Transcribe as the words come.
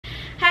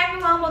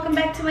everyone, welcome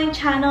back to my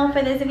channel.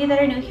 For those of you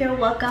that are new here,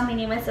 welcome. My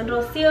name is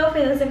Rocio. For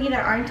those of you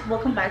that aren't,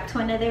 welcome back to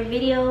another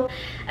video.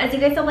 As you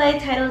guys saw by the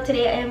title,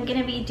 today I am going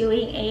to be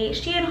doing a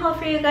SHEIN haul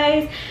for you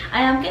guys.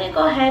 I am going to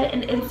go ahead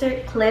and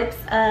insert clips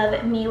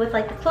of me with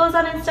like the clothes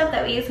on and stuff,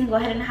 that way you can go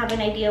ahead and have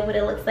an idea of what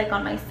it looks like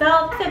on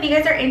myself. So if you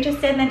guys are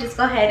interested, then just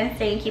go ahead and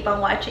stay and keep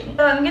on watching.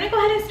 So I'm going to go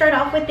ahead and start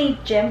off with a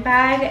gym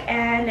bag,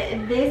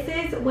 and this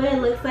is what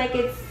it looks like.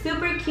 It's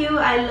super cute.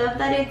 I love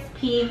that it's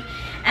pink.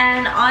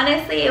 And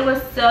honestly, it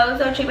was so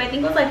cheap. I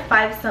think it was like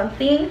 5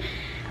 something,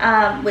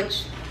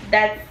 which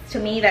to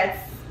me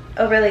that's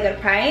a really good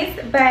price.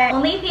 But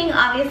only thing,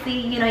 obviously,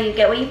 you know, you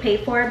get what you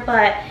pay for,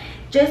 but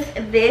just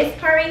this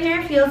part right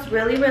here feels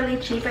really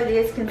cheap. As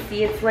you guys can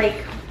see, it's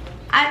like,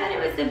 I thought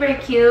it was super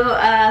cute.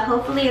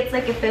 Hopefully it's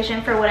like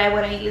efficient for what I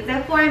want to use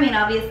it for. I mean,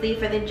 obviously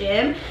for the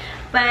gym,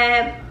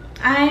 but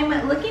I'm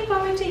looking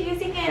forward to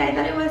using it. I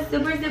thought it was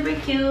super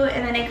cute.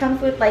 And then it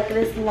comes with like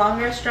this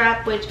longer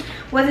strap, which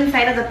was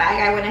inside of the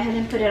bag. I went ahead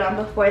and put it on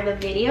before the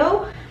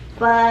video.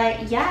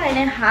 But yeah, and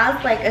it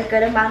has like a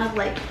good amount of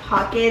like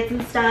pockets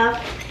and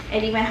stuff.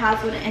 It even has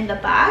one in the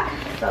back,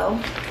 so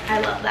I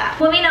love that.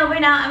 Moving over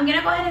now, I'm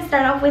gonna go ahead and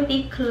start off with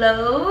the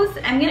clothes.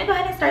 I'm gonna go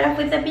ahead and start off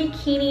with the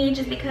bikini,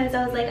 just because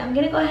I was like, I'm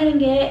gonna go ahead and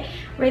get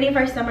ready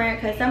for summer,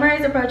 because summer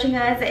is approaching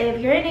us. If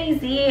you're in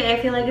AZ,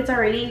 I feel like it's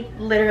already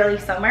literally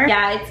summer.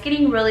 Yeah, it's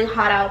getting really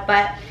hot out,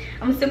 but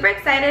I'm super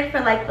excited for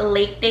like the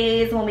lake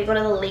days when we go to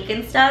the lake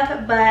and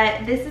stuff.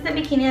 But this is the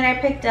bikini that I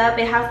picked up.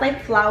 It has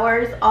like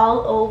flowers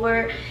all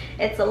over.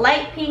 It's a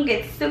light pink.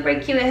 It's super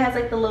cute. It has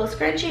like the little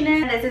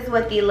scrunchiness. This is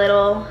what the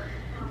little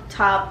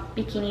top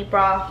bikini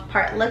bra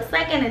part looks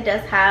like, and it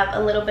does have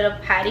a little bit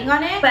of padding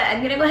on it. But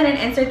I'm gonna go ahead and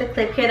insert the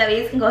clip here, that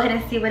way you can go ahead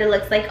and see what it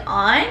looks like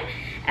on.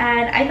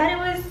 And I thought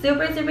it was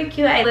super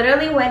cute. I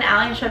literally went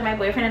out and showed my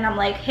boyfriend, and I'm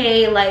like,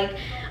 hey, like,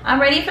 I'm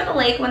ready for the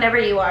lake whenever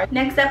you are.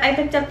 Next up, I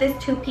picked up this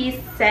 2-piece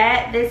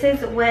set. This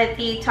is what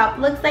the top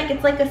looks like.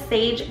 It's like a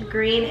sage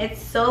green.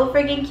 It's so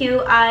freaking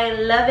cute. I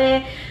love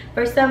it.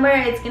 For summer,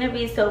 it's gonna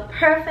be so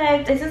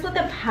perfect. This is what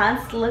the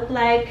pants look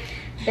like.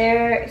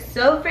 They're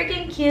so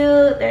freaking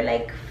cute. They're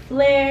like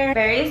flare,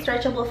 very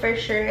stretchable for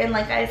sure. And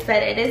like I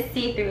said, it is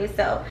see-through,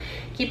 so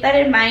keep that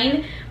in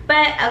mind.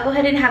 But I'll go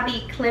ahead and have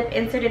the clip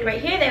inserted right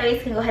here. That way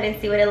you can go ahead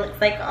and see what it looks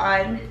like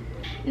on.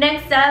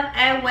 Next up,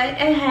 I went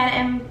ahead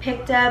and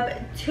picked up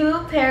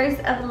 2 pairs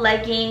of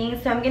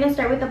leggings. So I'm gonna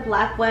start with the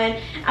black one.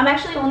 I'm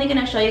actually only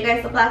gonna show you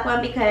guys the black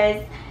one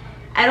because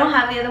I don't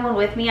have the other one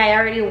with me. I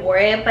already wore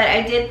it, but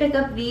I did pick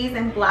up these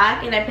in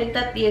black, and I picked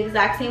up the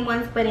exact same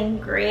ones but in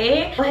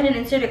gray. Go ahead and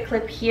insert a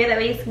clip here, that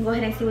way you can go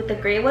ahead and see what the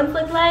gray ones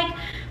look like.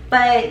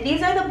 But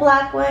these are the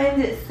black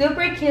ones. It's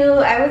super cute.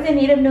 I was in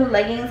need of new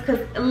leggings because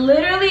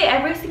literally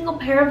every single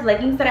pair of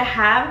leggings that I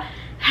have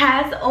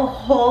has a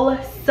hole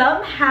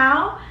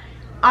somehow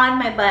on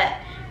my butt.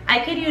 I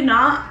kid you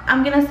not,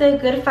 I'm gonna say a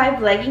good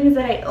 5 leggings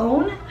that I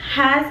own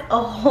has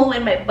a hole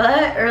in my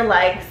butt, or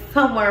like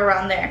somewhere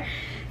around there.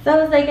 So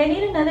I was like, I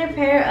need another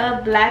pair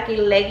of black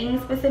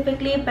leggings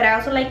specifically, but I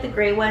also like the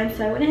gray ones,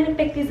 so I went ahead and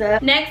picked these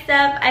up. Next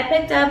up, I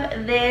picked up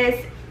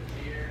this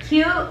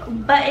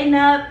cute button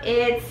up.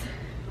 It's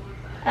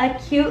a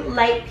cute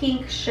light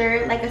pink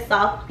shirt, like a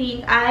soft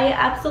pink. I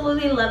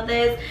absolutely love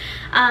this.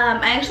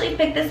 I actually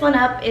picked this one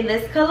up in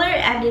this color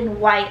and in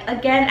white.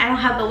 Again, I don't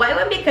have the white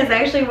one because I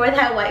actually wore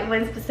that white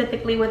one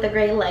specifically with the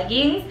gray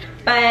leggings.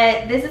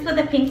 But this is what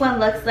the pink one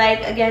looks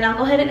like. Again, I'll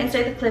go ahead and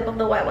insert the clip of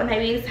the white one.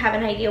 I just have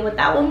an idea what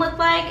that one looked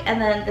like.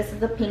 And then this is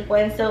the pink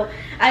one. So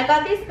I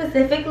got these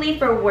specifically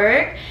for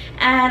work,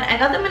 and I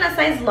got them in a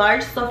size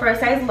large. So for a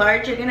size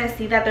large, you're gonna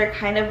see that they're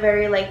kind of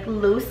very like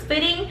loose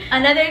fitting.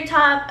 Another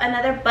top,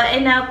 another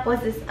button up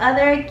was this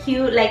other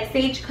cute like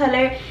sage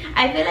color.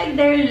 I feel like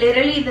they're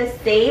literally the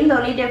same.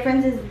 The only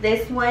difference is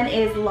this one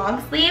is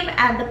long sleeve,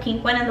 and the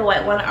pink one and the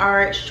white one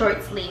are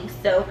short sleeves.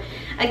 So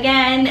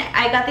again,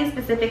 I got these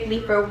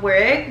specifically for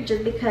work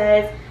just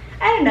because,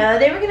 I don't know,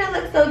 they were gonna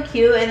look so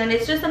cute, and then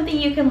it's just something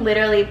you can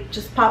literally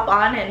just pop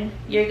on and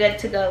you're good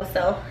to go.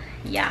 So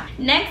yeah.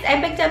 Next, I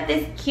picked up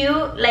this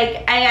cute,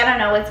 like, I don't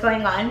know what's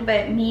going on,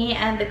 but me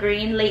and the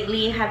green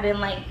lately have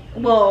been like,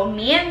 well,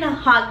 me and the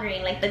hot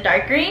green, like the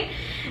dark green,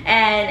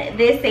 and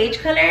this sage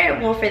color.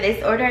 Well, for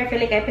this order, I feel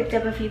like I picked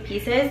up a few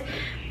pieces,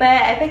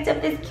 but I picked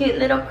up this cute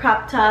little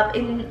crop top.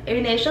 And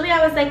initially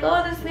I was like,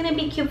 oh, this is gonna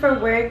be cute for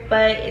work,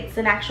 but it's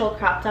an actual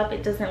crop top.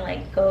 It doesn't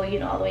like go, you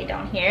know, all the way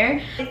down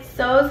here. It's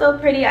so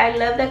pretty. I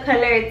love the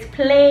color. It's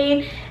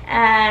plain,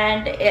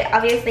 and it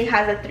obviously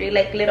has the 3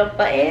 like little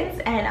buttons.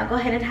 And I'll go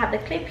ahead and have the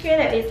clip here,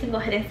 that way you can go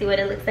ahead and see what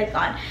it looks like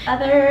on.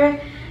 Other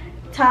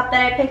top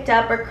that I picked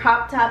up, or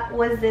crop top,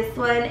 was this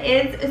one.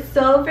 It's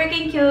so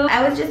freaking cute.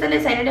 I was just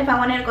undecided if I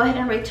wanted to go ahead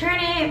and return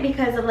it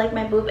because of like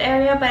my boob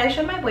area, but I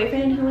showed my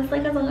boyfriend and he was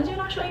like, as long as you're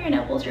not showing your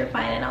nipples, you're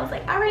fine. And I was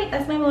like, all right,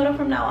 that's my motto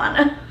from now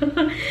on.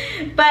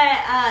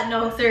 But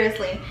no,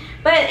 seriously,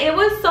 but it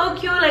was so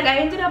cute. Like, I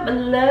ended up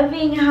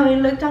loving how it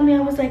looked on me. I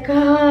was like,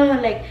 oh,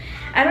 like,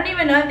 I don't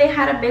even know if they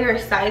had a bigger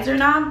size or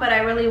not, but I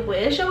really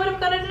wish I would have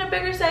got it in a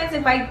bigger size.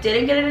 If I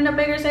didn't get it in a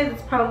bigger size,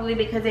 it's probably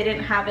because they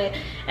didn't have it.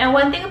 And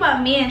one thing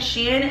about me and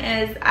SHEIN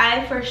is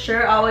I for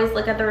sure always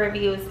look at the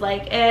reviews.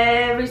 Like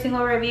every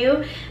single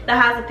review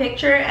that has a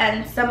picture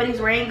and somebody's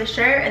wearing the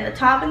shirt and the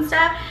top and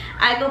stuff,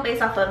 I go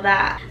based off of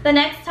that. The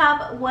next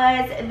top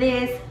was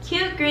this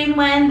cute green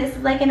one. This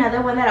is like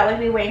another one that I would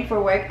be wearing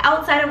for work,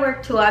 outside of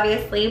work too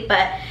obviously,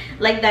 but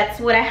like that's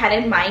what I had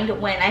in mind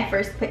when I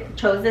first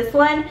chose this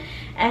one.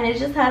 And it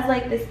just has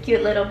like this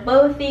cute little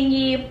bow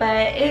thingy,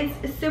 but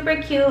it's super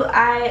cute.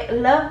 I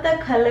love the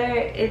color.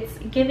 It's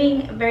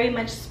giving very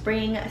much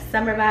spring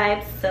summer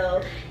vibes,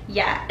 so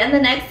yeah. And the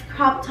next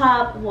crop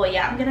top, well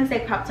yeah, I'm gonna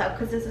say crop top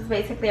because this is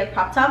basically a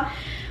crop top,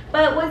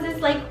 but was this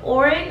like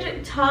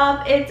orange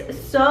top. It's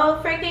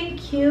so freaking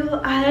cute.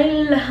 I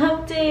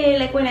loved it.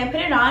 Like when I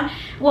put it on,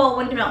 well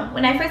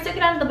when I first took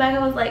it out of the bag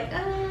I was like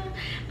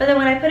but then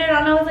when I put it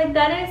on I was like,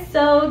 that is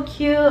so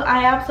cute.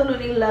 I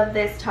absolutely love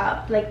this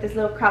top, like this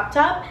little crop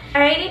top.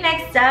 Alrighty,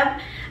 next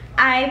up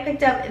I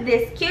picked up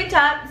this cute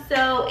top.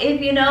 So if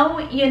you know,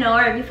 you know,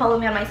 or if you follow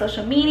me on my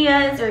social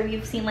medias, or if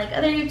you've seen like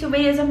other YouTube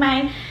videos of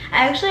mine,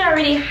 I actually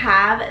already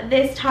have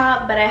this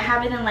top, but I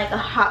have it in like a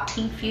hot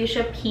pink,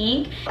 fuchsia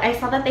pink. I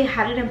saw that they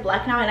had it in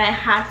black now and I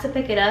had to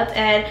pick it up,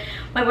 and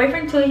my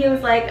boyfriend too, he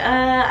was like,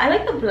 I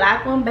like the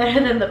black one better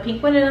than the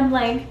pink one, and I'm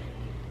like,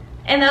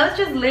 and that was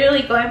just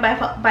literally going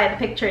by the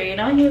picture, you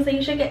know. He was like,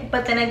 you should get,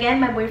 but then again,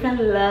 my boyfriend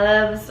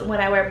loves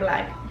when I wear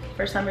black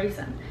for some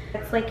reason.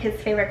 It's like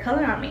his favorite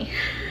color on me.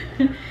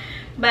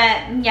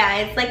 But yeah,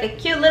 it's like a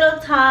cute little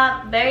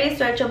top, very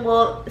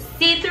stretchable,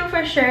 see-through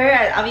for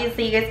sure.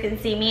 Obviously you guys can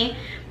see me,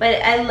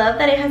 but I love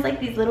that it has like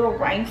these little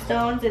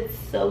rhinestones. It's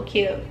so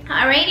cute.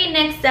 Alrighty,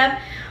 next up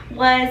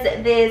was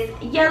this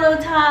yellow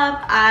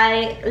top.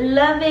 I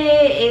love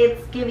it.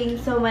 It's giving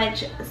so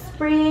much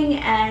spring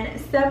and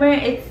summer.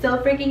 It's so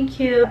freaking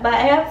cute, but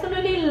I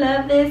absolutely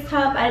love this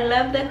top. I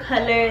love the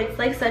color. It's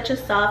like such a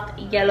soft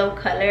yellow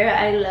color.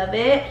 I love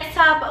it. This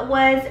top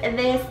was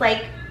this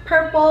like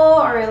purple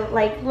or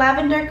like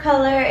lavender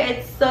color.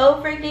 It's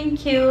so freaking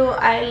cute.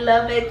 I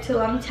love it too.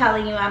 I'm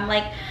telling you, I'm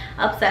like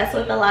obsessed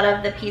with a lot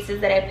of the pieces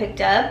that I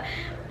picked up,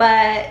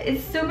 but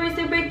it's super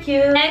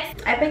cute.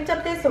 Next, I picked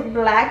up this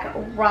black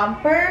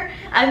romper.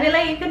 I feel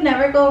like you could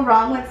never go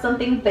wrong with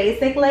something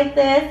basic like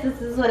this.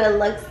 This is what it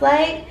looks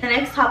like. The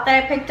next top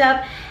that I picked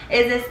up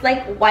is this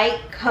like white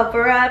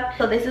cover up.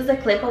 So this is a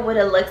clip of what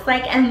it looks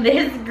like, and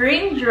this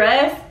green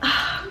dress,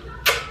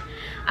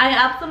 I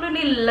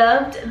absolutely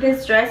loved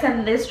this dress,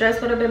 and this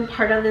dress would have been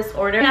part of this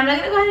order. And I'm not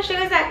gonna go ahead and show you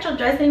guys the actual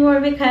dress anymore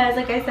because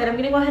like I said, I'm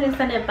gonna go ahead and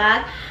send it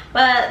back.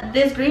 But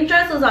this green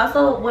dress was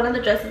also one of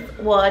the dresses,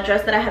 well, a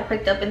dress that I had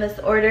picked up in this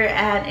order,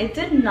 and it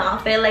did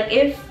not fit. Like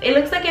it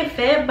looks like it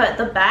fit, but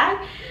the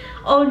back,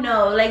 oh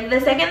no, like the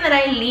second that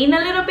I lean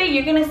a little bit,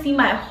 you're gonna see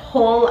my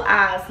whole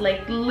ass.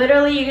 Like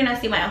literally you're gonna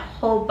see my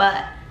whole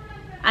butt.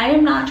 I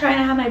am not trying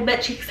to have my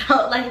butt cheeks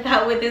out like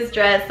that with this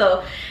dress,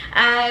 so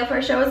I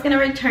for sure was gonna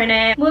return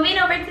it. Moving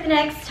over to the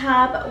next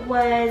top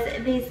was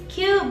this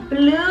cute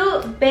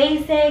blue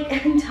basic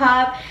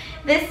top.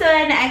 This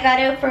one I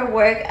got it for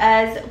work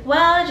as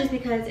well, just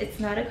because it's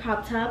not a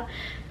crop top,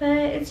 but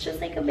it's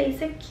just like a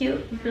basic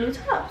cute blue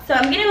top. So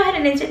I'm gonna go ahead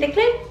and insert the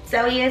clip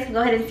so you guys can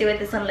go ahead and see what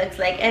this one looks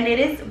like, and it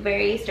is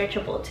very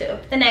stretchable too.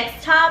 The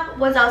next top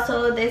was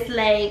also this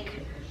like,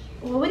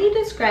 what would you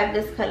describe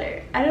this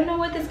color? I don't know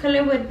what this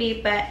color would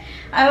be, but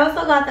I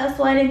also got this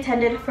one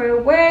intended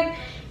for work.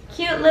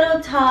 Cute little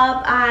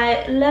top.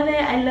 I love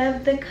it. I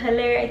love the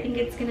color. I think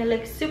it's gonna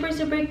look super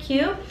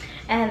cute,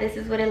 and this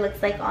is what it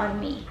looks like on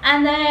me.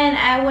 And then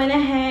I went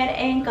ahead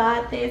and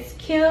got this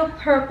cute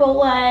purple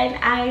one.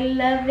 I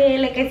love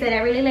it. Like I said, I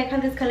really like how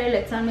this color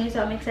looks on me,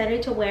 so I'm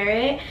excited to wear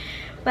it.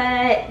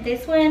 But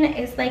this one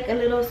is like a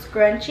little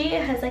scrunchy.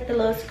 It has like the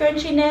little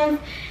scrunchiness,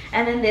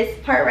 and then this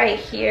part right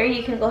here,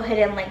 you can go ahead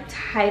and like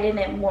tighten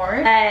it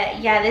more.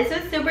 Yeah, this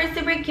was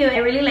super cute. I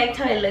really liked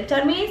how it looked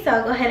on me, so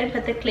I'll go ahead and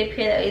put the clip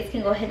here that you guys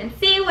can go ahead and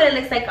see what it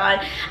looks like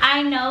on.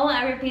 I know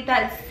I repeat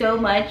that so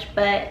much,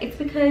 but it's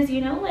because,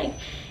 you know, like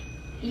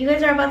you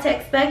guys are about to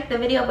expect the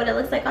video of what it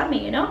looks like on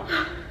me, you know.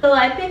 So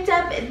I picked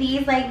up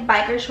these like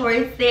biker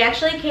shorts. They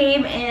actually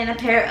came in a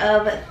pair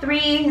of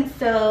 3,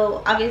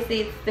 so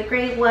obviously it's the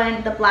gray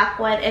one, the black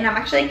one, and I'm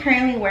actually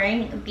currently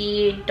wearing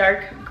the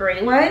dark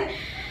gray one.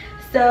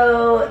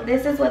 So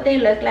this is what they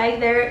look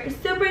like. They're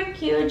super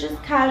cute,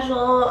 just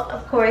casual.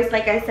 Of course,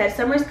 like I said,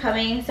 summer's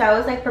coming, so I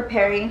was like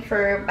preparing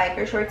for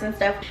biker shorts and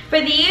stuff. For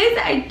these,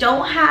 I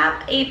don't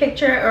have a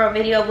picture or a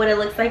video of what it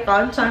looks like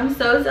on, so I'm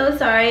so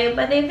sorry,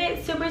 but they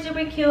fit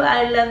super cute.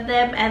 I love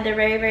them, and they're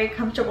very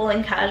comfortable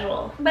and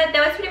casual. But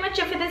that was pretty much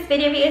it for this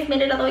video. If you guys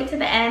made it all the way to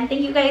the end,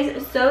 thank you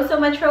guys so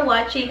much for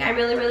watching. I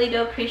really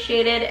do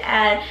appreciate it,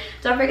 and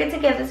don't forget to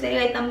give this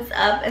video a thumbs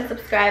up and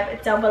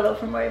subscribe down below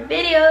for more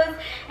videos,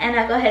 and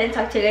I'll go ahead and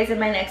talk to you guys in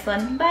my next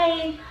one.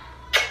 Bye.